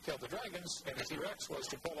 The way they killed the dragons in the T-Rex was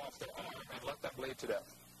to pull off their arm and let them bleed to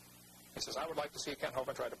death. He says, I would like to see Kent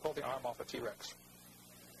Hovind try to pull the arm off a T-Rex.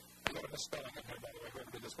 I've got a misspelling in here, by the way,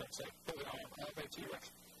 whoever did this website. Pull the arm of a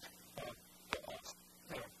T-Rex.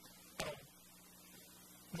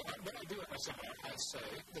 When I do it in my seminar, I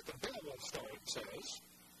say that the Beowulf story says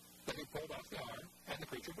that he pulled off the arm and the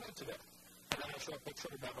creature bled to death. And then I show a picture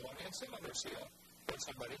of a Babylonian cylinder seal where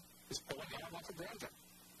somebody is pulling the arm off a dragon.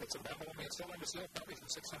 It's a Babylonian cylinder seal, probably from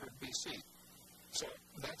 600 B.C. So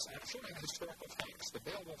that's actually a historical facts. The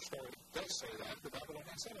Beowulf story does say that. The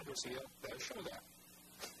Babylonian cylinder seal does show that.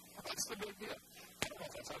 That's the big deal. I don't know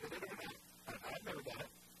if that's how they did it or not. I've never done it.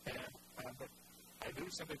 But I do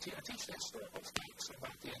simply teach the historical facts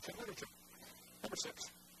about the ancient literature. Number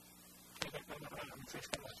 6.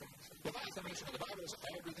 Leviathan mentioned in the Bible is a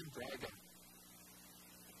fire-breathing dragon.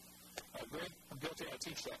 I agree. I'm guilty. I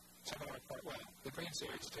teach that. Some of it quite well. The Green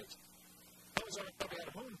Series teach. Noah's Ark probably had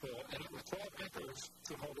a moon pool in it with 12 anchors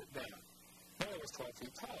to hold it down. Noah was 12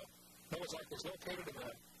 feet tall. Noah's Ark was located in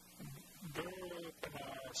the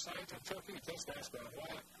Durpınar site in Turkey, just asked Brown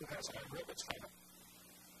Wyatt, who has iron rivets from it.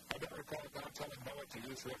 I don't recall God telling Noah to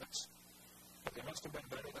use rivets, but they must have been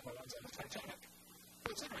better than the ones on the Titanic.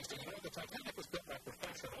 But it's interesting, the Titanic was built by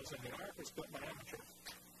professionals, and the Ark was built by amateurs.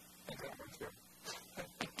 And that one's good.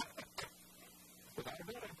 Without a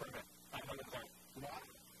building permit, I know the part. Why?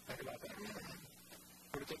 Think about that. It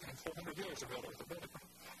would have taken him 400 years to build it with a building permit.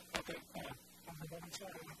 Okay, I'm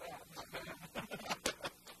sorry about that.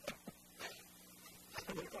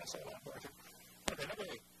 Okay, number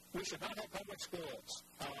 8. We should not have public schools.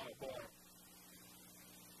 Oh, boy.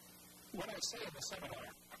 What I say in the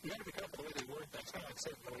seminar, you got to be careful the way they word things. Kind of like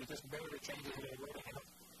saying, you just barely change the way wording it.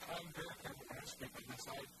 I'm very careful when I speak on this.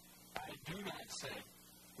 I do not say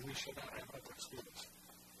we should not have public schools.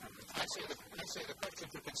 I say the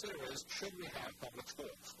question to consider is, should we have public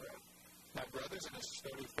schools? Right? My brother's in his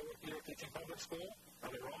 34th year teaching public school.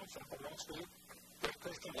 Are they wrong? Central Wall Street. Great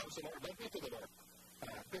Christian, loves the Lord, love me to the Lord.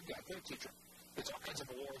 Big guy, great teacher. Gets all kinds of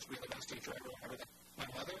awards, being the best teacher ever, and everything. My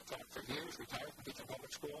mother taught for years, retired from teaching public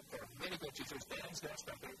school. There are many good teachers. Dan's best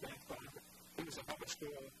friend, Dan Fund. He was a public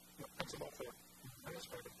school principal for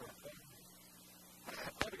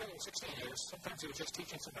altogether 16 years. Sometimes he was just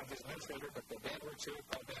teaching, sometimes he was an administrator, but Dan works here,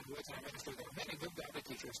 called Dan Woods, and our ministry. There are many good godly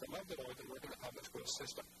teachers that love the Lord that work in the public school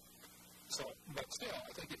system. So, but still,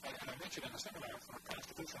 I think, and I mentioned in the seminar, from a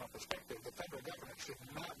constitutional perspective, the federal government should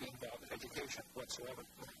not be involved in education whatsoever.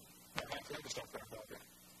 No, half the other stuff they're involved in.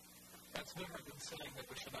 That's different than saying that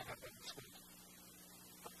we should not have public schools.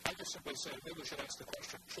 I just simply said, maybe we should ask the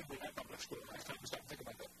question, should we have public schools? Next time we stop and think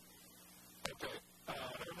about that. Okay,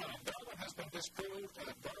 never mind. Darwin has been disproved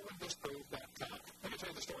at DarwinDisproved.com. Let me tell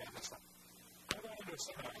you the story on this one. I went into a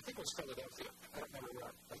seminar, I think it was Philadelphia. I don't remember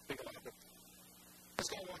where. Like big about it. This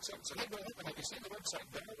guy walks up and said, hey, go ahead, have you seen the website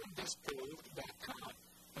DarwinDisproved.com?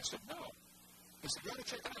 I said, no. He said, you ought to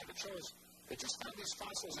check it out. It shows, they just found these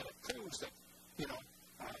fossils and it proves that,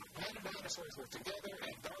 man and dinosaurs were together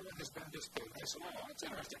and Darwin has been disproved. I said, oh, that's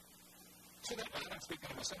interesting. So that night, I'm speaking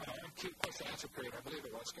in a seminar, a cute question-answer period, I believe it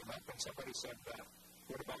was, came up, and somebody said,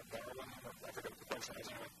 what about Darwin? I forget what the question was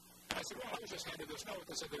anyway. And I said, well, I was just handed this note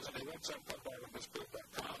that said there's a new website called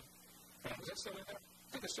DarwinDisproved.com. And is that still in there? I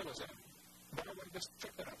think it still is in it. Darwin, just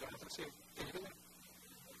check that out, Jonathan. See, can you do that?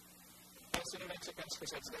 Palestinian Mexicans,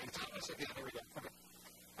 because that's Dave Thomas again. There we go. Okay.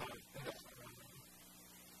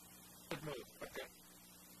 Good move. Okay.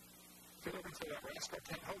 If you're looking for that rascal,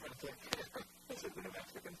 Ken Hovind, this is the New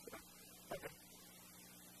Mexican stuff. Okay.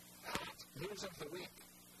 Hot news of the week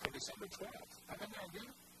for December 12th. I'm in there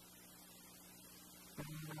again.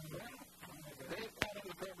 They've called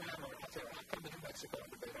on the program, or out there, I've come to New Mexico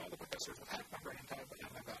and debate all the professors with half my brain time, but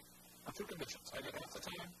I'm about on 2 conditions. I get half the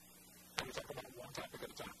time, and we talk about one topic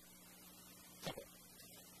at a time.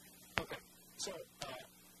 Okay. So,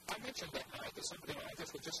 I mentioned that night that somebody, I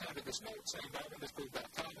just handed this note saying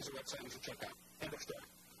DarwinDisproved.com is a website you should check out. End of story.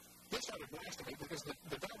 This started blasting me because the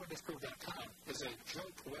DarwinDisproved.com is a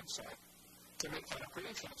joke website to make fun of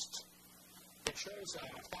creationists. It shows a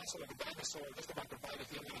fossil of a dinosaur just about to bite a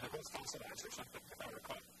human, and they're both fossilized or something, if I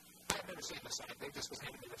recall. I've never seen the site. They just was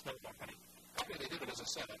handing me this note company. Probably they did it as a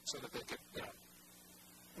setup so that they could,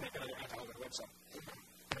 make another anti-Hovind website.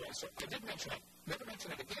 Anyway, so I did mention it. Never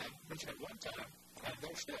mention it again. Mentioned it one time, and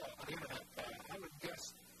they're still on the internet, I would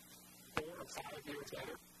guess 4 or 5 years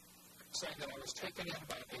later, saying that I was taken in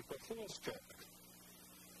by an April Fool's joke.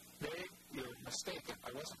 Dave, you're mistaken.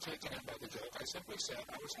 I wasn't taken in by the joke. I simply said,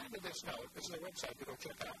 I was handed this note. This is a website to go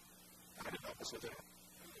check out. I didn't know this was it.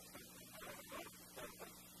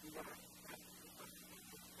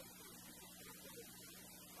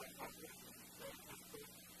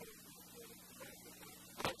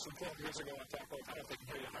 Some 12 years ago on Taco, I don't think you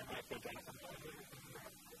can hear you on my mic there, Jonathan.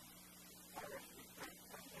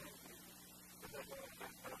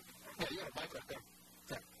 Yeah, you got a mic right there.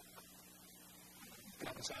 Yeah.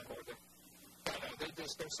 On the soundboard there. I know,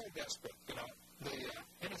 they're so desperate,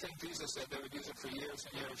 anything Jesus said, they would use it for years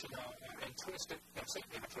and years, and twist it. Satan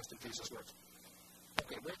even twisted Jesus' words.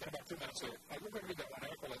 Okay, breaking about 2 minutes here. We're going to read that one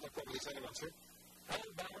article. I looked over these other ones here.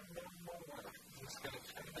 Hellbound No More. This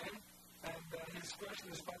guy's name. And his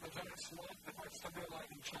question is about the giant sloth that might still be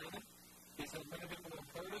alive in China. He said many people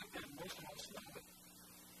have heard it and most of us know it.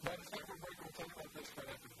 But it's not we'll talk about this right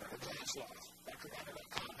after the giant sloth. Dr.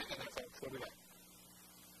 Hovind.com. Hang in there, folks. We'll be back.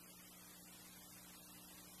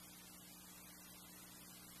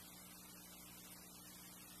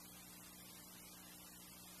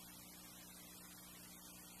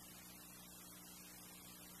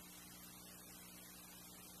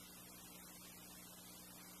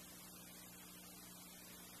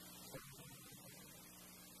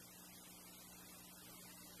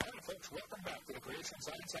 Folks, welcome back to the Creation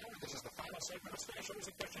Science Hour. This is the final segment of today's show.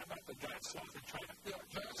 There's a question about the giant sloth in China. Yeah,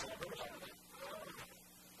 giant sloth.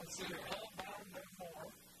 Let's see here. Hellbound No More.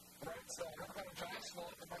 Right, so heard about a giant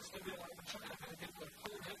sloth that might still be alive in China. Many people have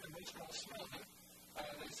heard it and most all smell it.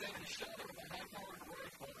 They say they shot it with a high-powered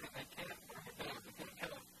rifle and they can't bring it down. They can't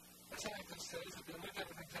kill it. A scientist says if they look at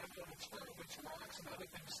an example of its fur, which rocks and other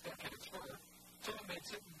things stuck in its fur, so it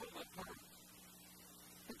makes it bulletproof.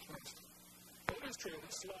 Interesting. It is true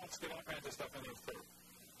that sloths get all kinds of stuff in their fur.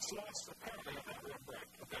 Sloths apparently are not real bright,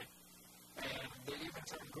 okay? And they even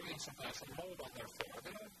turn green sometimes from mold on their fur.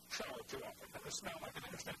 They don't shower too often, but they smell like an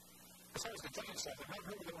interesting. As far as the giant sloth, I've not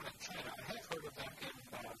heard of the one in China. I have heard of them in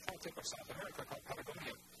far tip of South America called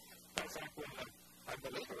Patagonia. In fact, when I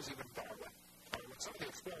believe it was even Darwin, when some of the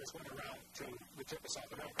explorers went around to the tip of South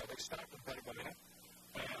America, they stopped in Patagonia,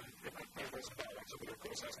 and it wasn't Darwin, so of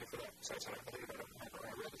course asked me for that. So I said, I believe I don't remember.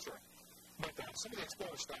 I read it, sure. But some of the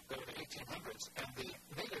explorers stopped there in the 1800s, and the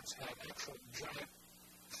natives had actual giant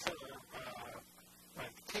fur like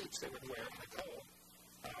capes they would wear in the cold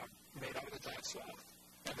made out of the giant sloth.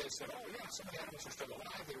 And they said, oh, yeah, some of the animals are still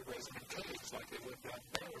alive. They would raise them in cages like they would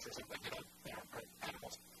bears or something, or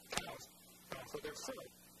animals, cows, for their fur.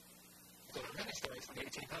 So there are many stories from the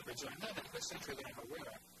 1800s. There are none in this century that I'm aware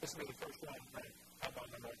of. This will be the first one. How about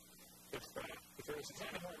number? If there is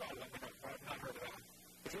any more about it, let me know. I've not heard of that.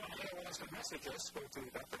 If you want to email us and message us, go to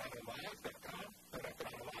drnino.com or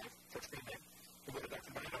drnino.live, first name. You go to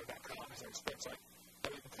drnino.com as our website.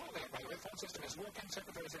 Or you can call that, by the way. Phone system is working.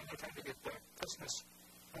 Secretaries are in here trying to get Christmas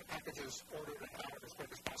packages ordered and out as quick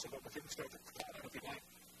as possible. But you can start to call in if you like.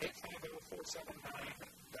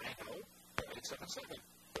 850-479-DINO or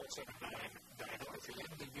 877-479-DINO if you're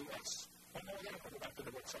in the U.S. One more again, we'll go back to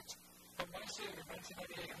the websites. From my city of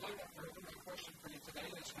 1998, hello, Dr. Hovind. My question for you today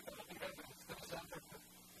is with all the evidence that is out there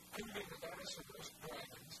proving the dinosaurs,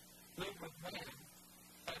 dragons, live with man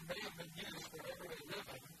and may have been used wherever they live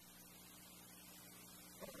in.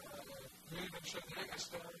 You even showed the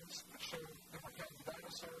stones that show different kinds of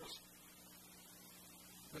dinosaurs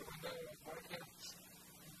that we know of.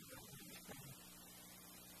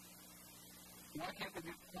 Why can't they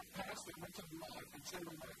get past the mental life and say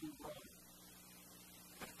we might be wrong?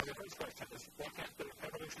 The first question is, why can't the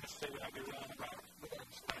evolutionists say we might be wrong about the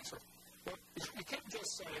dinosaurs? Well, you can't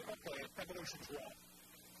just say, okay, evolution's wrong.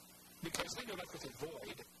 Because then you're left with a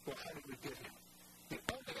void. Well, how did we get here? The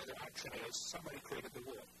only other option is somebody created the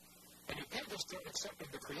world. And you can't just start accepting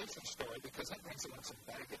the creation story because that brings along some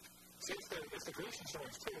baggage. See, if the creation story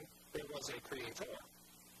is true, there was a creator.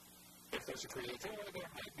 If there's a creator, there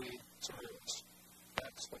might be some rules.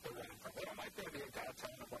 That's what they're running from. There might be a God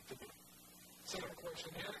telling them what to do. Second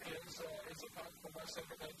question here is it possible, my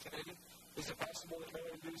second 1980, is it possible that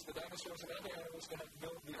Noah used the dinosaurs and other animals to help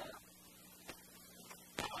build the ark?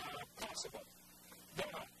 Possible.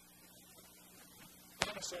 Don't know.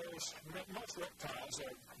 Dinosaurs, most reptiles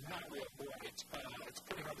are not real bright. It's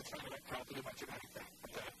pretty hard to train a reptile to do much of anything.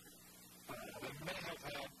 Okay? They may have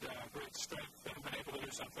had great strength and been able to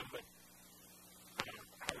do something, but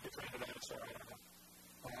how would you train a dinosaur? I don't know.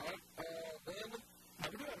 All right. Then,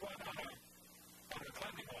 we do have one on a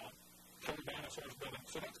climbing wall, show the dinosaurs building.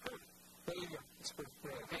 So that's good. There you go. It's good.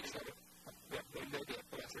 Yeah, they did.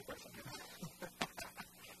 Well, that's your question.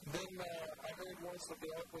 Then I heard once that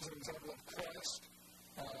the ark was an example of Christ.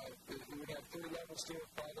 It would have 3 levels to it,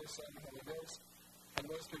 Father, Son, and Holy Ghost. And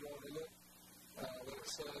most people overlook that it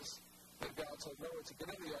says that God told Noah to get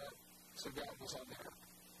in the ark, so God was on the ark.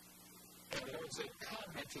 And the Lord said,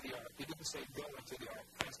 come into the ark. He didn't say go into the ark.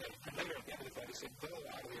 And later at the end of the thought, he said, go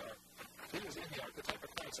out of the ark. He was in the ark. The type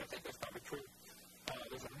of Christ, I think that's probably true.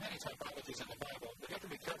 There's many typologies in the Bible, but you have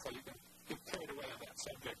to be careful. You can get carried away on that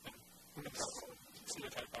subject and see the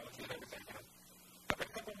typology and everything. Okay, a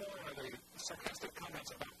couple more of the sarcastic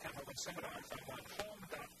comments about Ken Hovind Seminar from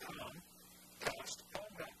home.com /F/Ken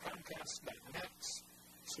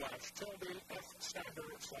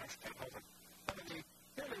Hovind. One of the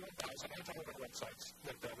nearly 1,000 Ken Hovind websites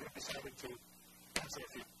that we've decided to answer a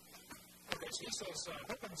few. Okay, so he says,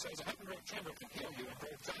 Hovind says a hyperbaric chamber can heal you in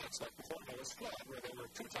grave giants like before Noah's flood, where there were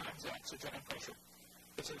 2 times the oxygen and pressure.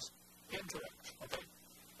 This is incorrect, okay?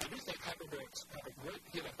 I do think hyperbarics have a great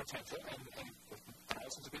healing potential, and with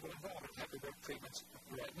thousands of people involved in hyperbaric treatments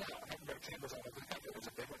right now. Hyperbaric chambers all over the country. There's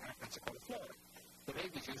a big one in Pensacola, Florida. The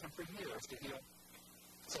Navy's used them for years to heal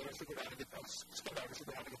sailors who go down to get scuba divers who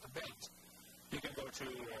go down to get the bends. You can go to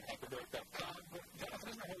hyperbaric.com. Jonathan,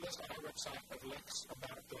 isn't there a whole list on our website of links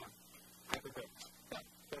about hyperbarics? Yeah,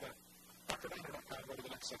 go to drdonner.com, go to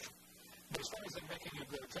the next section. But as far as them making you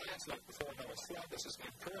grow giants like before Noah's flood, this is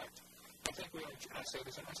incorrect. I think we are, I say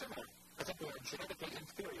this in my seminar, I think we are genetically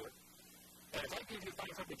inferior. And if I give you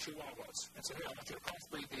 500 chihuahuas and say, here, I want you to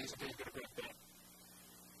crossbreed these until you get a great band,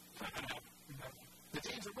 it's not going to happen. The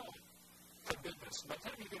genes are gone for business. By the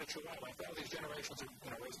time you get a chihuahua, after all these generations of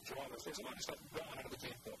raising chihuahuas, there's a lot of stuff gone out of the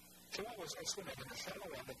gene pool. Chihuahuas are swimming in the shallow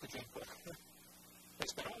end of the gene pool. They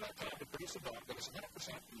spend all that time to produce a dog that is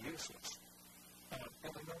 100% useless. Not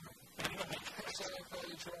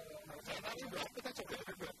too bad, but that's okay.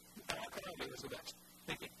 They're good. Coyote was the best.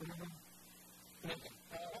 Mickey. Mickey.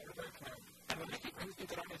 And when Mickey, you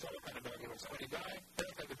could only tell what kind of dog he was. So when he died,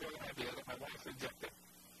 Eric had the brilliant idea that my wife rejected.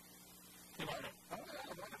 You might know. Oh,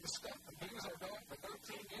 yeah, I wanted to stop him. He was our dog for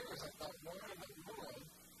 13 years. I thought, why in the world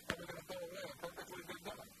are we going to throw away a perfectly good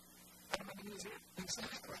dog? How many years here?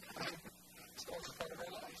 Exactly. It's also part of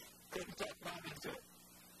our life. Couldn't talk mom into it.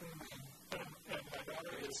 And my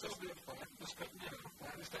daughter is so beautiful. Just couldn't, I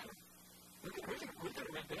understand it. We could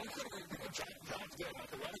read that. John's good.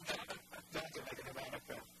 Like a running John can make an amount of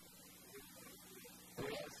we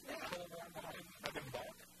have a whole more body. I've been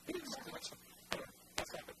bald.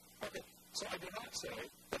 That's happened. Okay. So I do not say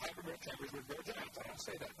that hyperbaric chambers would grow giants. I don't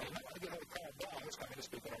say that. I know I get over Carl Ball, who's coming to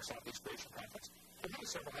speak at our Southeast Creation Conference. He has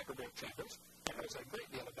several hyperbaric chambers. He knows a great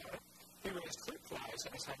deal about it. He raised fruit flies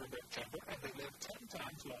in his hyperbaric chamber, and they live 10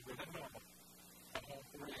 times longer than normal.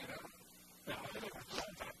 Now, I live a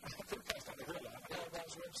long time. Fruit flies on the real line.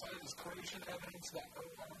 Ball's website is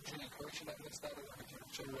creationevidence.org. Creationevidence.org.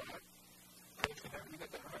 Right. You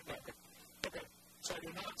get that right? Okay. So I do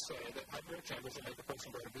not say that hyperbaric chambers will make a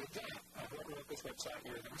person grow to be a giant. Whoever wrote this website,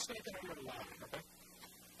 you're either mistaken or you're lying, okay?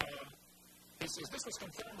 He says, this was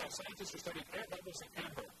confirmed by scientists who studied air bubbles in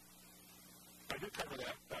amber. I do cover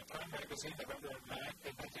that. Time magazine, November 9,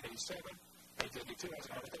 1987, page 82, has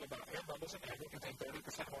an article about air bubbles in amber contain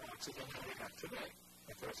 30% more oxygen than we have today.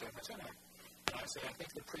 That's what I say in my seminar. And I say, I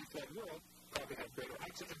think the pre-flood world probably had greater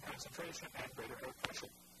oxygen concentration and greater air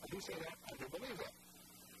pressure. I do say that. I do believe that.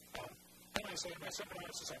 And I say in my seminar,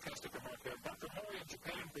 it's a sarcastic remark here, Dr. Mori in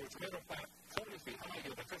Japan grew tomato plant 40 feet high,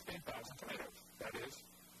 yielding 15,000 tomatoes. That is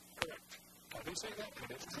correct. I do say that,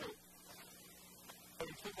 and it is true. A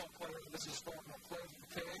football player, this is from Pleasant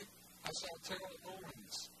K. I saw Terrell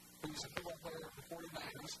Owens, who's a football player for the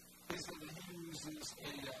 49ers. He said that he uses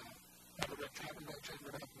a hyperbaric chamber to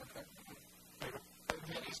help him affect the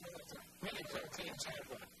many teams have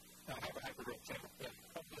a hyperbaric chamber.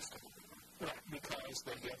 Right, because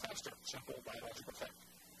they get faster. Simple biological fact.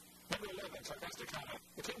 Number 11, sarcastic comment.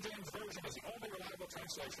 The King James Version is the only reliable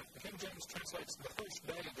translation. The King James translates the first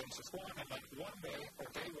day in Genesis 1 and like one day or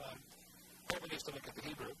day one. Hovind needs to look at the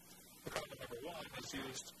Hebrew. The cardinal number 1 is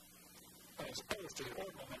used as opposed to the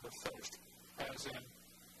ordinal number first, as in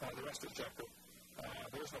the rest of the chapter.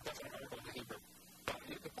 There is no definite article in the Hebrew.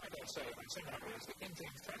 The point I'll say in my seminar is the King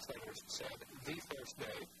James translators said the first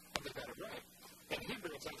day, and they got it right. In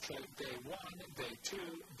Hebrew, it's actually day 1, day 2,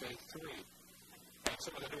 day 3. And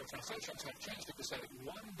some of the newer translations have changed it to say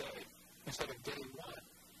one day instead of day 1.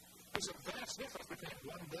 There's a vast difference between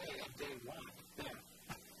one day and day 1. Yeah.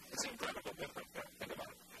 It's incredible difference. Think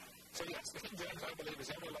about it. So yes, the King James, I believe, is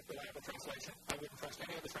the only reliable translation. I wouldn't trust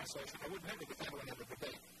any other translation. I would never defend one of the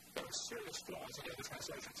debate. There are serious flaws in the other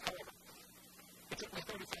translations. However, it took me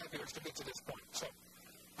 35 years to get to this point. So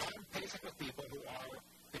I'm patient with people who are,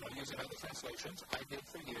 using other translations. I did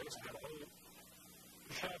for years. I have a whole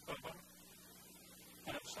shelf of them.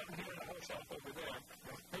 And I'm sitting here in a whole shelf over there.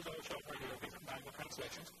 Here's a whole shelf right here of different Bible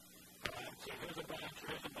translations. So here's a blank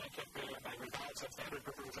up there. My revised substandard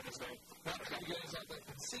version is there. Not that you guys out there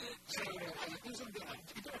can see it. So I use them down.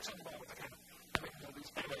 You don't something about with the camera.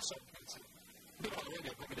 Anyway, so you can see it. You do it on the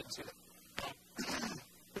radio, but you didn't see it.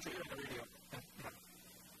 Put your ear on the radio.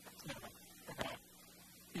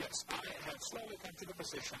 Yes, I have slowly come to the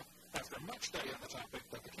position, after much study on the topic,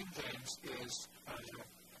 that the King James is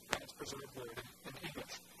God's preserved word in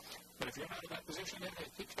English. But if you're not in that position yet,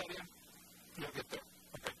 keep studying, you'll get there.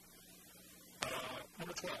 Okay.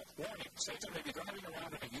 Number 12, warning, Satan may be driving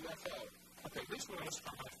around in a UFO. Okay, this was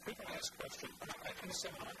people ask questions. In a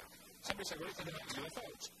seminar, somebody said, what do you think about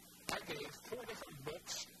UFOs? I gave 4 different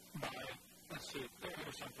books by, let's see, they're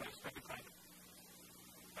here someplace, let me find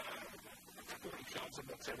 40 shelves of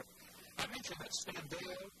books here. I mentioned that Stan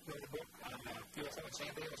Dale wrote a book on UFO, and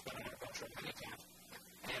Stan Dale has been on our show many times.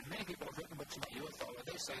 And many people have written books about UFO, and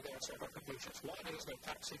they say there are several conclusions. One is they're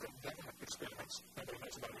top-secret government experiments. Nobody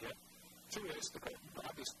knows about it yet. 2 is, the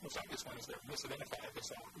most obvious one is they're misidentified as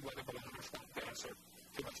weather balloon or swamp gas or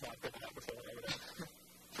too much vodka the night before or whatever.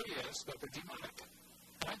 3 is that they're demonic.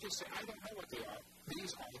 And I just say, I don't know what they are.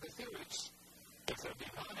 These are the theories. If they're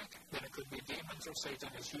demonic, then it could be demons or Satan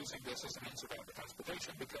is using this as an means of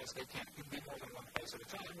transportation because they can't be more than one place at a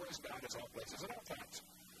time, whereas God is all places at all times.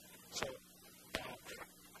 So,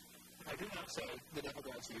 I do not say the devil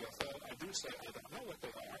drives a UFO. I do say I don't know what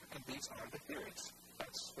they are, and these are the theories.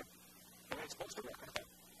 That's what it's supposed to work.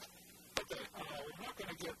 Okay, we're not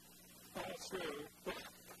going to get all through. Well,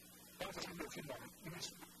 I'll just do a few more.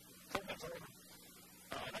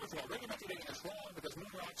 Number 4, radiometric dating is wrong because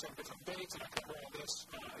moon rocks have different dates, and I cover all this.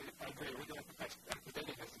 I agree. Radiometric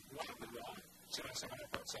dating is wildly wrong. So that's another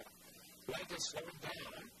part 7. Light is slowing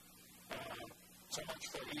down. So much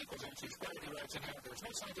for E equals mc squared. He writes in here, there's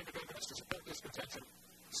no scientific evidence to support this contention.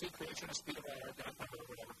 See creation of speed of light, that number, or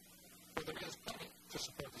whatever. But there is plenty to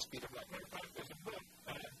support the speed of light. Matter of fact, there's a book.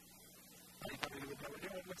 You probably would know it.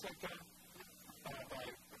 It looks like,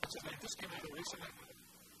 what's his name? This came out recently.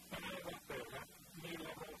 New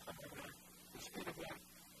level, something like that. The speed of light.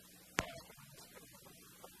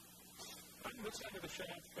 On this end of the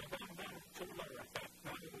shelf, down to the lower, I think.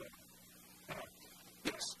 Down to the lower.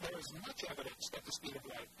 Yes, there is much evidence that the speed of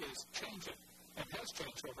light is changing and has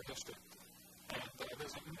changed over history. And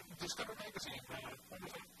there's a Discover magazine, when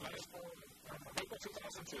was it? April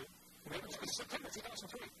 2002. It's September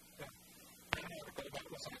 2003. Yeah. An article about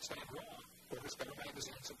what's an extent wrong for Discover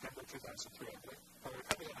magazine in September 2003, I believe. We're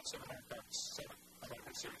covering that seminar part 7 of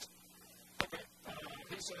our series. Okay,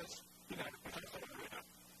 he says, you know,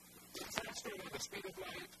 faster than the speed of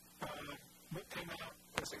light. Book came out.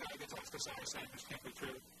 Of course, the guy gets off the side saying this can't be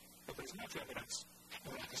true. But there's much evidence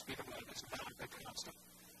that the speed of light is not a constant.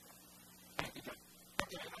 Thank you, John.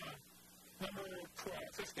 Okay, number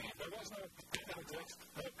 15. There was no continental drift,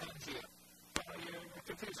 no Pangea. You're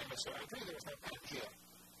confusing this, so I agree there was no Pangea.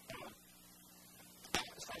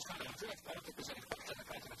 As far as continental drift, I don't think there's any question the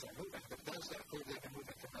continents are moving, but does that prove they've been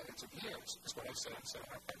moving for millions of years? Is what I said in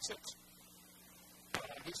seminar part 6.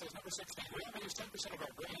 He says, number 16, we only use 10% of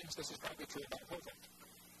our brains. This is probably true about Hovind.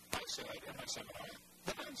 I said in my seminar,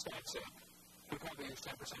 that Einstein said we probably use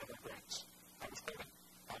 10% of our brains. I was quoting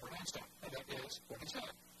Albert Einstein, and that is what he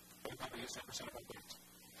said. We probably use 10% of our brains.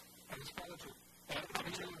 And it's probably true. And I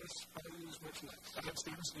use much less. I have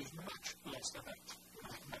students use much less than that.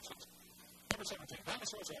 Much less. Number 17,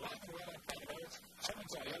 dinosaurs are alive and well on planet Earth. Someone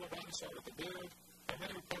saw a yellow dinosaur with a beard. There are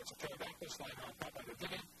many reports of pterodactyls flying on Papua New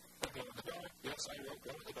Guinea. They glow in the dark. Yes, I will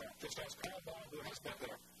glow in the dark. Just ask Carl Baum, who has been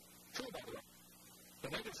there. True, by the way. The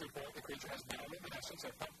natives report the creature has bioluminescence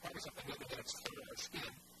or probably something other than its fur or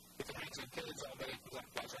skin. If it hangs in caves all day, it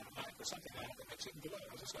flies on a knife or something like that makes it glow.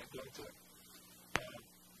 There's a slight glow to it.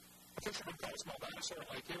 A fisherman caught a small dinosaur in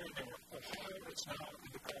Lake Erie near Ohio. It's now in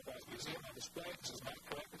the Carl Baum Museum on display. This is not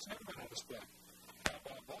correct. It's never been on display. Carl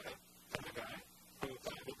Baum bought it from the guy who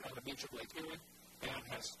found it on the beach of Lake Erie and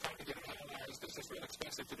has tried to get it analyzed. This is real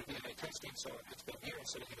expensive to do DNA testing, so it's been here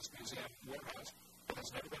sitting in this museum warehouse. It has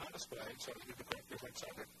never been on display, so you need to correct your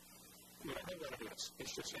website. We don't know what it is.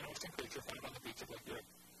 It's just an interesting creature found on the beach of Lake Erie.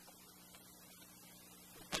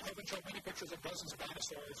 Hovind showed many pictures of dozens of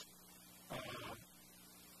dinosaurs.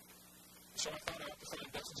 So I thought I ought to find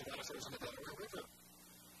dozens of dinosaurs in the Delaware River.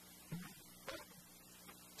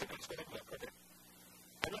 Let's go have a look. Okay.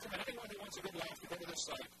 I recommend anyone who wants a good laugh to go to this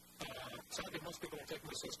site. Sadly, most people are taking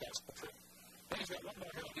this as gospel true. Then he's got one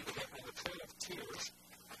more here I need to get on the Trail of Tears.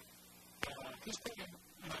 He's putting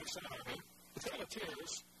my seminar here. The Trail of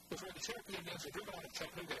Tears was where the Cherokee Indians were driven out of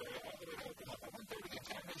Chattanooga area all the way to Oklahoma. 1/3 of the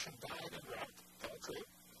entire nation died in drought. All true.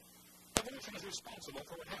 Evolution is responsible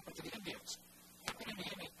for what happened to the Indians. How can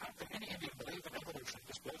any Indian believe in evolution? It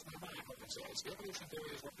just blows my mind, Hovind says. The evolution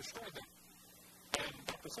theory is what destroyed them. And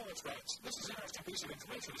Dr. Forrest writes, this is an interesting piece of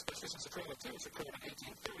information, especially since the Trail of Tears occurred in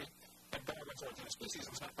 1830, and Darwin's Origin of Species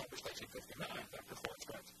was not published in 1859, Dr. Forrest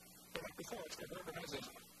writes. But Dr. Forrest, the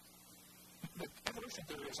organization, the evolution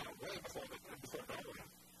theory is out way before Darwin.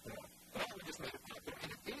 Darwin just made it popular,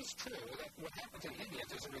 and it is true that what happened to the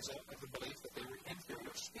Indians is a result of the belief that they were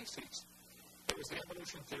inferior species. It was the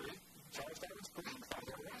evolution theory. Charles Darwin's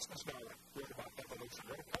grandfather, Erasmus Darwin, wrote about evolution,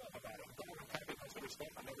 wrote a poem about it. Darwin copied most of his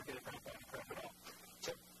stuff and never gave grandpa any credit at all.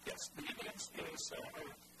 So, yes, the Indians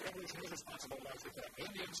evolution is responsible largely for that. The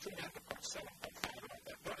Indians, 2.5 to part 7, part 5 about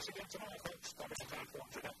that.